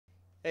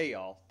Hey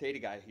y'all, Data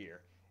Guy here.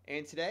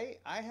 And today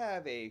I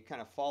have a kind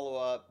of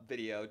follow-up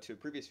video to a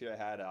previous video I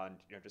had on,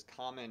 just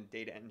common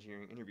data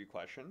engineering interview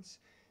questions.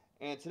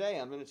 And today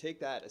I'm going to take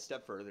that a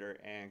step further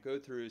and go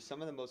through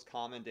some of the most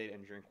common data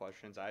engineering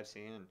questions I've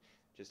seen and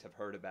just have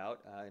heard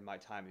about in my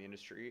time in the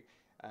industry,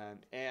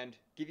 and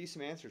give you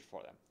some answers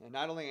for them. And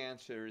not only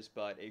answers,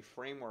 but a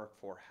framework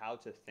for how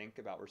to think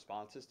about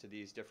responses to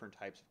these different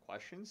types of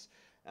questions,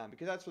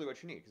 because that's really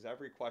what you need, because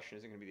every question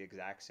isn't going to be the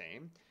exact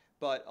same.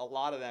 But a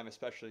lot of them,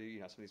 especially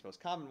some of these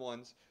most common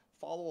ones,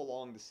 follow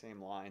along the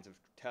same lines of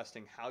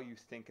testing how you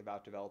think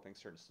about developing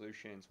certain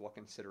solutions, what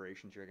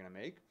considerations you're going to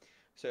make.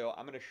 So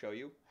I'm going to show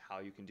you how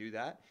you can do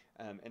that,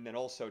 and then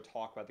also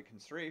talk about the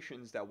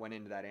considerations that went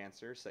into that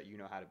answer so that you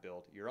know how to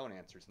build your own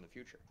answers in the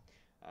future.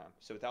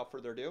 So without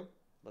further ado,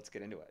 let's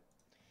get into it.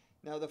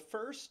 Now, the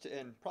first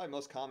and probably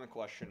most common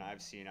question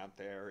I've seen out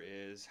there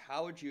is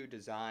how would you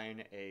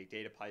design a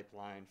data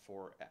pipeline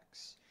for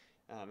X?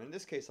 In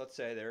this case, let's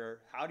say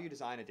how do you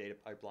design a data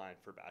pipeline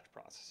for batch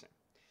processing?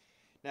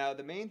 Now,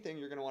 the main thing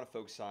you're going to want to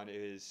focus on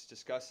is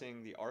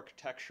discussing the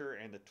architecture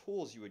and the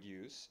tools you would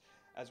use,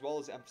 as well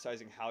as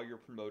emphasizing how you're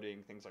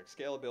promoting things like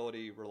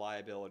scalability,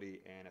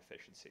 reliability, and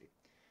efficiency.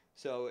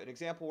 So an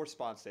example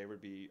response there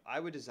would be, I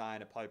would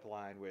design a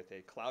pipeline with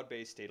a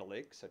cloud-based data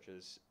lake, such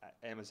as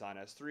Amazon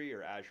S3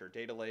 or Azure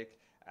Data Lake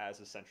as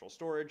a central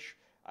storage.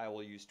 I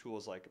will use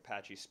tools like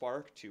Apache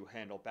Spark to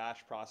handle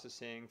batch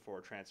processing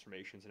for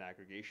transformations and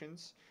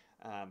aggregations.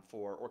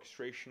 For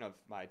orchestration of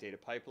my data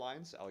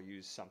pipelines, I'll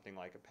use something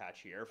like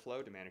Apache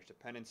Airflow to manage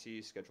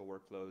dependencies, schedule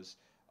workflows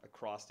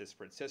across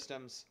disparate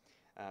systems.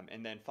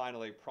 And then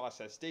finally,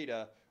 process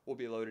data will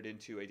be loaded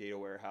into a data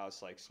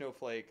warehouse like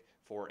Snowflake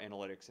for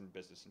analytics and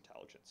business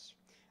intelligence.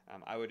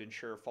 I would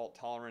ensure fault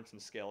tolerance and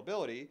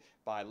scalability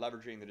by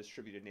leveraging the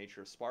distributed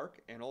nature of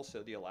Spark and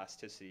also the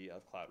elasticity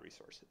of cloud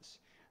resources.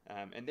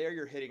 And there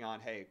you're hitting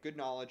on, hey, good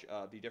knowledge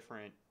of the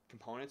different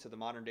components of the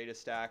modern data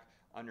stack,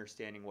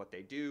 understanding what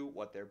they do,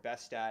 what they're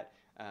best at,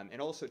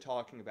 and also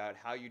talking about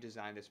how you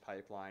design this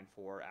pipeline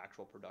for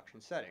actual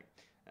production setting.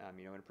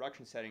 In a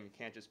production setting, you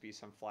can't just be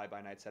some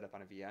fly-by-night setup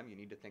on a VM. You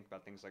need to think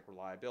about things like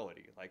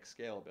reliability, like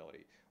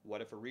scalability.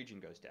 What if a region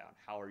goes down?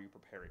 How are you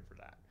preparing for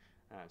that?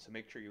 So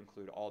make sure you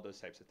include all those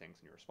types of things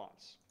in your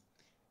response.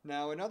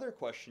 Now, another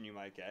question you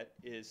might get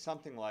is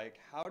something like,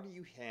 how do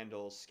you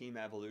handle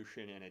schema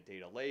evolution in a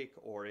data lake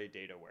or a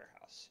data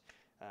warehouse?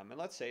 And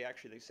let's say,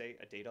 actually, they say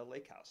a data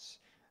lakehouse.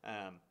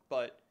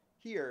 But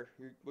here,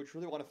 what you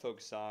really want to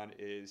focus on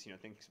is,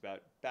 things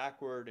about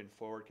backward and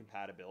forward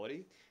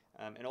compatibility,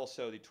 and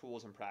also the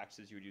tools and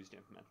practices you would use to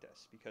implement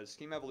this. Because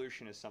schema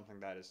evolution is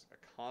something that is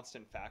a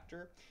constant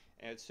factor,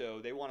 and so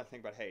they want to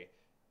think about, hey,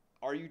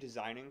 are you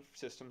designing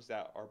systems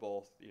that are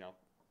both,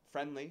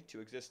 friendly to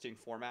existing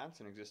formats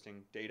and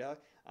existing data,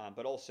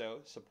 but also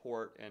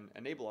support and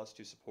enable us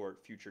to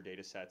support future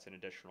data sets and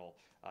additional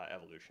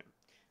evolution.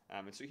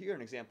 And so here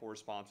an example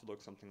response would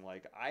look something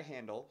like, I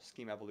handle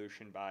schema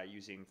evolution by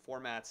using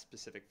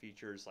format-specific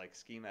features like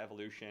schema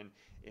evolution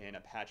in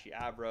Apache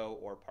Avro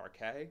or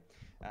Parquet.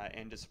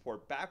 And to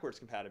support backwards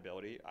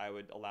compatibility, I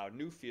would allow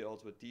new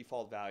fields with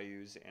default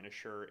values and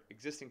assure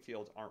existing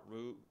fields aren't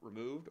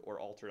removed or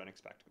altered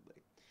unexpectedly.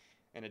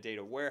 In a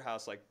data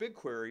warehouse like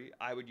BigQuery,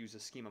 I would use a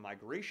schema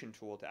migration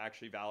tool to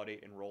actually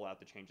validate and roll out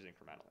the changes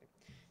incrementally.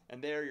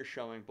 And there you're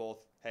showing both,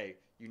 hey,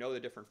 you know the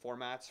different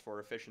formats for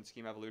efficient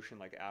schema evolution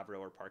like Avro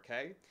or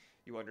Parquet.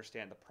 You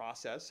understand the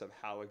process of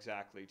how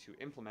exactly to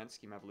implement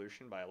schema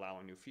evolution by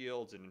allowing new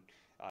fields and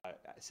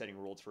setting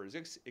rules for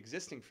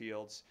existing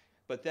fields.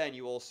 But then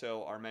you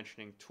also are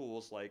mentioning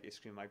tools like a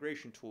schema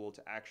migration tool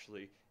to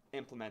actually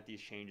implement these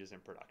changes in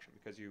production,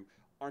 because you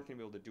aren't going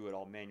to be able to do it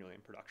all manually in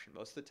production.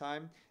 Most of the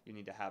time, you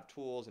need to have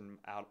tools and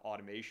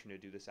automation to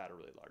do this at a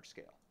really large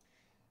scale.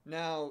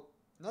 Now,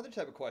 another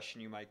type of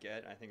question you might get,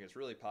 and I think is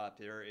really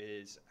popular,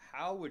 is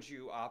how would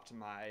you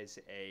optimize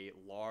a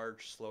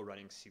large,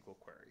 slow-running SQL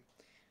query?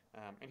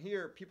 And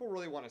here, people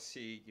really want to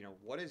see,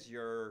 what is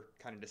your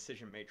kind of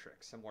decision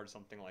matrix, similar to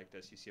something like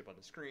this you see up on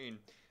the screen,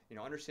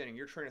 understanding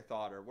your train of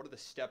thought, or what are the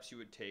steps you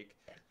would take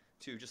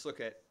to just look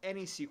at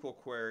any SQL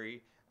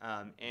query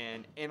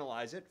and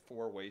analyze it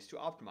for ways to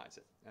optimize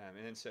it.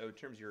 And then so in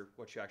terms of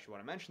what you actually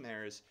want to mention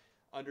there is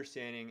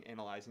understanding,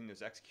 analyzing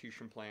those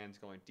execution plans,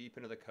 going deep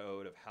into the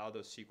code of how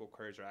those SQL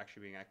queries are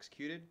actually being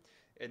executed,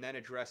 and then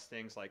address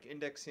things like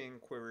indexing,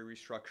 query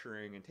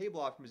restructuring, and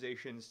table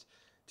optimizations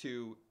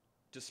to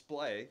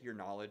display your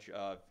knowledge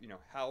of,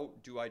 how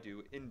do I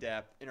do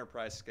in-depth,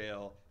 enterprise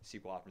scale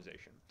SQL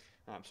optimization.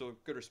 So a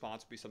good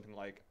response would be something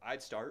like,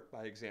 I'd start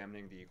by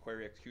examining the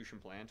query execution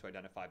plan to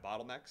identify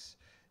bottlenecks.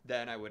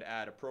 Then I would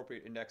add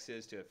appropriate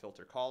indexes to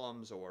filter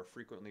columns or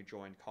frequently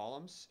joined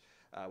columns,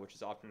 which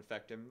is often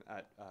effective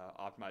at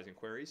optimizing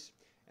queries.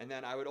 And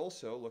then I would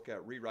also look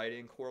at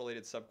rewriting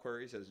correlated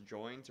subqueries as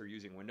joins or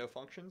using window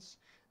functions.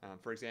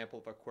 For example,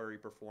 if a query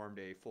performed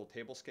a full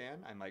table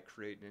scan, I might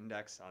create an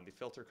index on the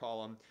filter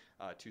column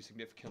to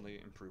significantly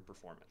improve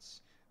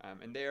performance.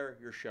 And there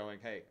you're showing,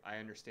 hey, I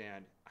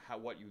understand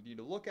what you need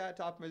to look at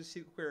to optimize a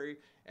SQL query,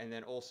 and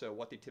then also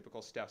what the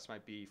typical steps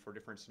might be for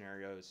different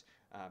scenarios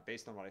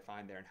based on what I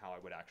find there and how I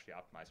would actually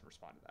optimize and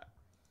respond to that.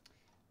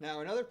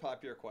 Now, another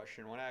popular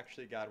question, when I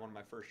actually got one of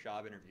my first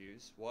job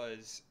interviews,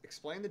 was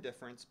explain the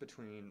difference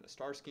between a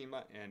star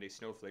schema and a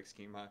Snowflake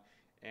schema,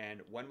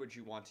 and when would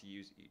you want to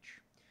use each?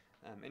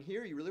 And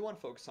here you really want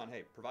to focus on,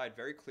 hey, provide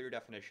very clear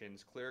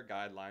definitions, clear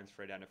guidelines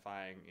for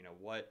identifying,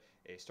 what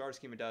a star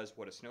schema does,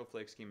 what a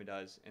Snowflake schema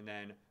does, and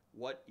then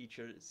what each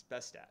is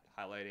best at,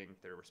 highlighting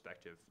their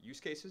respective use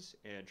cases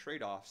and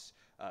trade-offs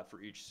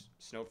for each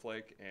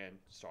Snowflake and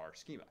star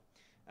schema.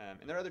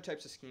 And there are other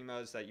types of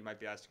schemas that you might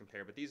be asked to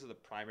compare, but these are the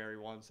primary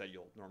ones that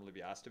you'll normally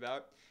be asked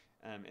about.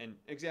 And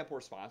example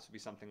response would be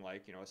something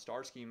like, a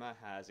star schema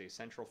has a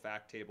central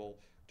fact table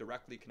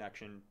directly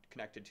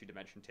connected to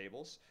dimension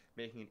tables,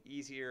 making it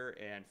easier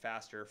and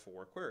faster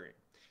for querying.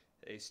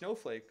 A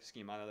Snowflake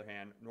schema, on the other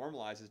hand,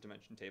 normalizes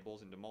dimension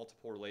tables into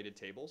multiple related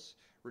tables,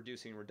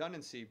 reducing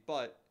redundancy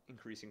but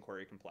increasing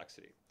query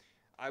complexity.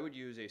 I would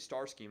use a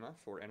star schema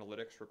for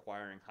analytics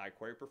requiring high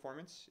query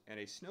performance, and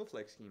a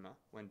Snowflake schema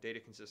when data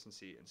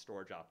consistency and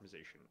storage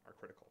optimization are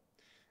critical.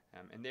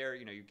 And there,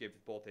 you give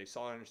both a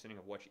solid understanding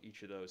of what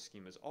each of those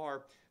schemas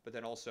are, but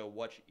then also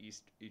what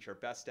each are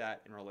best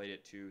at and relate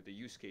it to the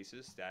use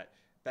cases that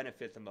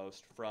benefit the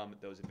most from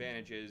those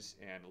advantages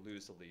and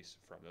lose the least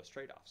from those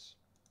trade-offs.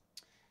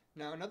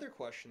 Now, another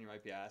question you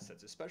might be asked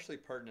that's especially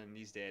pertinent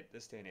in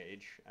this day and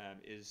age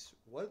is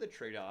what are the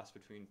trade-offs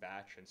between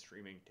batch and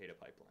streaming data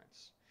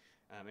pipelines?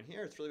 And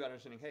here it's really about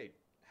understanding, hey,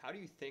 how do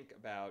you think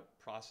about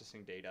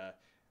processing data,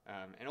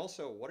 and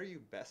also what are you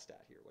best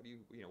at here? What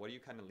do you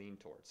kind of lean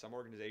towards? Some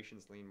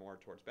organizations lean more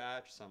towards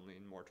batch, some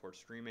lean more towards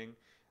streaming,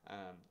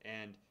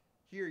 and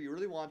here you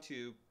really want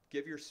to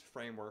give your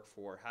framework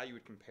for how you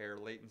would compare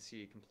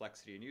latency,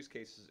 complexity, and use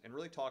cases, and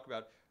really talk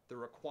about the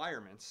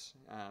requirements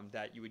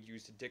that you would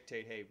use to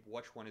dictate, hey,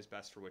 which one is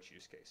best for which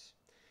use case.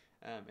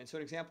 And so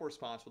an example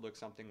response would look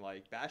something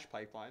like batch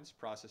pipelines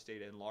process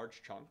data in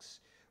large chunks,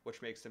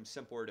 which makes them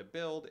simpler to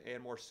build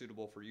and more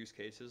suitable for use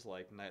cases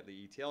like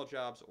nightly ETL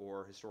jobs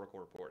or historical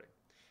reporting.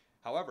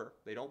 However,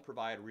 they don't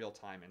provide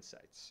real-time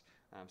insights.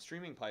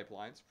 Streaming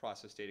pipelines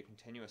process data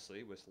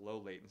continuously with low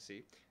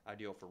latency,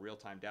 ideal for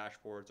real-time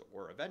dashboards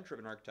or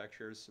event-driven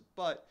architectures,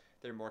 but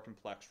they're more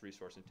complex,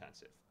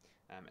 resource-intensive.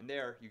 And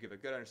there, you give a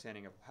good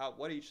understanding of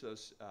what each of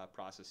those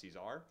processes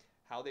are,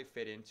 how they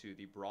fit into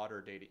the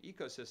broader data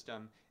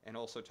ecosystem, and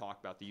also talk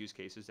about the use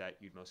cases that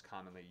you'd most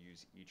commonly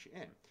use each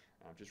in.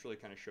 Just really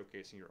kind of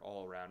showcasing your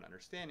all-around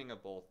understanding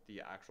of both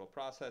the actual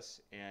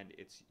process and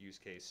its use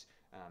case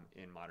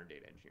in modern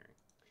data engineering.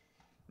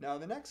 Now,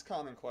 the next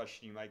common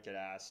question you might get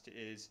asked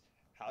is,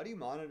 how do you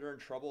monitor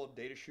and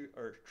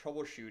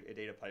troubleshoot a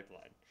data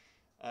pipeline?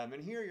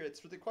 And here,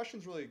 the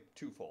question's really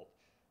twofold.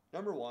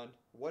 Number one,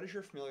 what is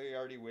your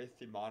familiarity with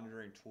the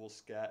monitoring tool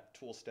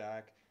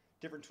stack,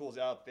 different tools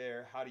out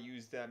there, how to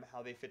use them,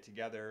 how they fit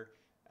together,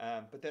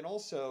 but then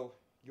also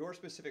your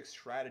specific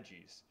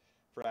strategies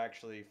for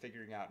actually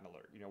figuring out an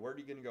alert. Where are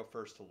you going to go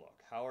first to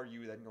look? How are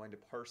you then going to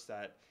parse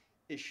that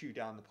issue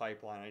down the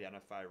pipeline and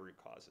identify root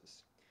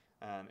causes?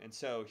 And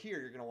so here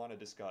you're going to want to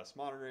discuss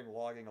monitoring,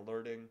 logging,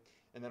 alerting,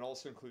 and then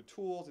also include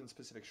tools and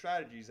specific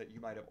strategies that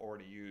you might have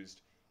already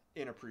used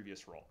in a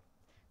previous role.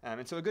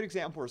 And so a good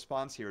example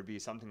response here would be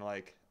something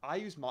like, I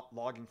use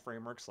logging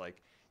frameworks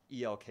like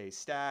ELK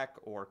Stack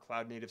or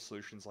cloud-native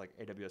solutions like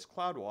AWS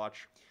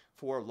CloudWatch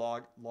for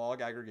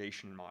log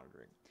aggregation and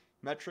monitoring.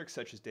 Metrics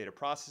such as data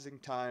processing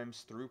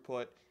times,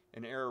 throughput,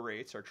 and error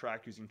rates are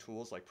tracked using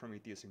tools like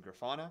Prometheus and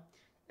Grafana.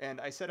 And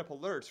I set up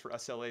alerts for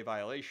SLA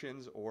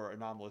violations or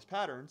anomalous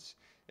patterns,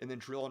 and then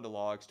drill into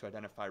logs to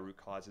identify root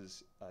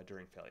causes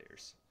during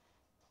failures.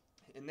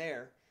 In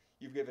there,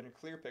 you've given a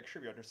clear picture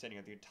of your understanding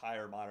of the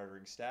entire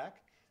monitoring stack,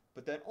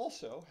 but then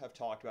also have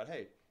talked about,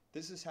 hey,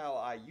 this is how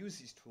I use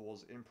these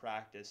tools in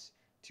practice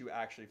to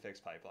actually fix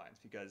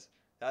pipelines, because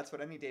that's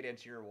what any data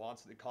engineer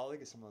wants with a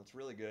colleague, is someone that's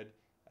really good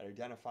at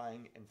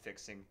identifying and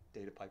fixing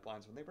data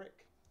pipelines when they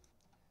break.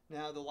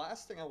 Now, the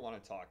last thing I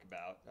want to talk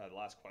about, the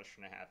last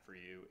question I have for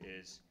you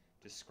is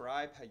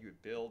describe how you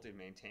would build and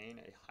maintain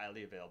a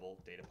highly available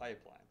data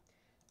pipeline.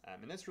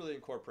 And this really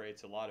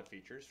incorporates a lot of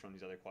features from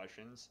these other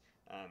questions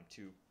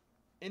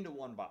into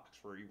one box,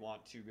 where you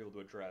want to be able to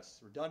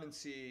address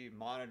redundancy,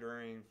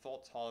 monitoring,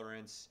 fault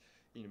tolerance.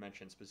 You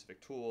mentioned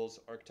specific tools,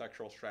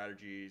 architectural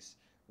strategies,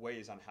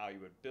 ways on how you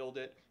would build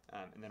it,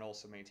 and then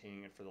also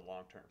maintaining it for the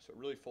long term. So it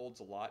really folds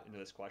a lot into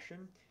this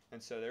question,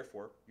 and so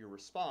therefore your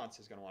response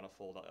is going to want to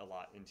fold a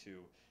lot into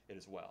it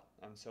as well.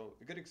 So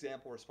a good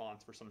example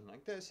response for something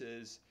like this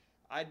is,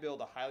 I'd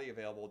build a highly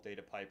available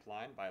data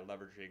pipeline by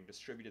leveraging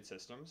distributed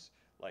systems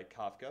like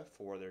Kafka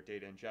for their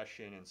data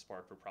ingestion and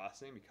Spark for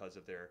processing because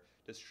of their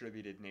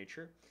distributed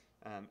nature.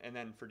 And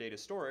then for data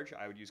storage,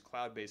 I would use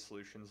cloud-based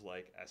solutions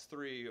like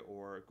S3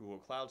 or Google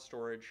Cloud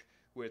Storage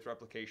with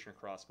replication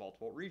across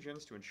multiple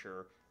regions to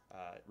ensure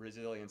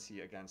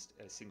resiliency against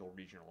a single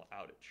regional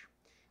outage.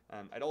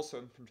 I'd also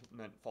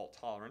implement fault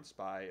tolerance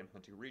by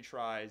implementing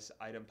retries,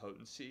 item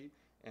potency,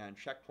 and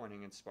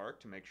checkpointing in Spark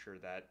to make sure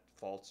that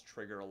faults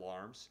trigger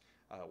alarms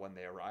when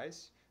they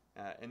arise.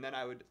 And then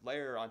I would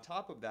layer on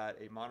top of that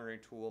a monitoring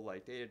tool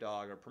like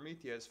Datadog or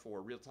Prometheus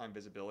for real-time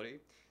visibility,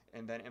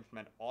 and then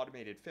implement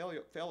automated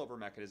failover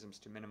mechanisms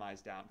to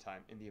minimize downtime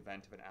in the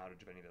event of an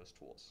outage of any of those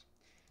tools.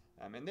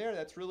 And there,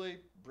 that's really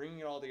bringing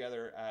it all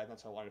together, and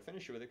that's how I wanted to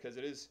finish it with it, because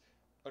it is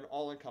an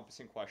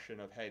all-encompassing question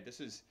of, hey, this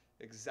is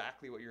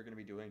exactly what you're going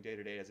to be doing day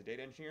to day as a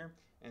data engineer,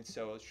 and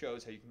so it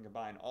shows how you can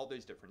combine all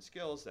these different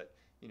skills that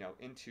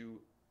into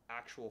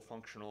actual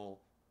functional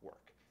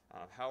work.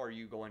 How are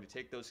you going to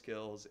take those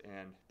skills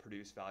and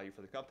produce value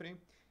for the company?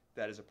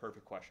 That is a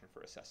perfect question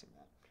for assessing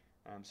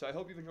that. So I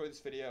hope you've enjoyed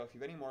this video. If you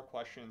have any more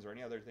questions or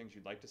any other things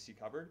you'd like to see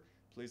covered,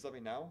 please let me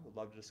know. I'd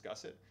love to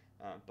discuss it.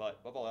 But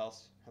above all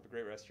else, have a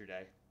great rest of your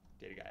day.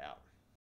 Data Guy out.